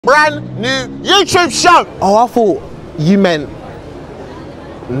brand new YouTube show. Oh, I thought you meant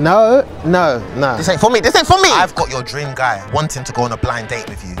no. This ain't for me. I've got your dream guy wanting to go on a blind date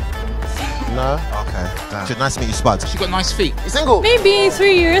with you. No? Okay. Damn. Nice to meet you, Spuddz. She got nice feet. You single? Maybe in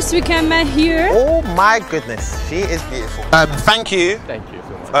 3 years we can meet here. Oh my goodness, she is beautiful. Thank you. Thank you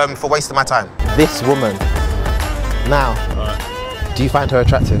so much. For wasting my time. This woman. Now, do you find her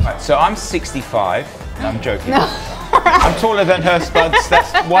attractive? So I'm 65. No, I'm joking. No. I'm taller than her, Spuddz.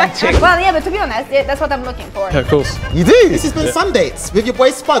 That's one tick. Well, yeah, but to be honest, that's what I'm looking for. Yeah, of course. You do? This has been Sundates with your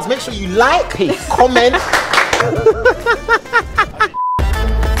boy Spuddz. Make sure you like, comment.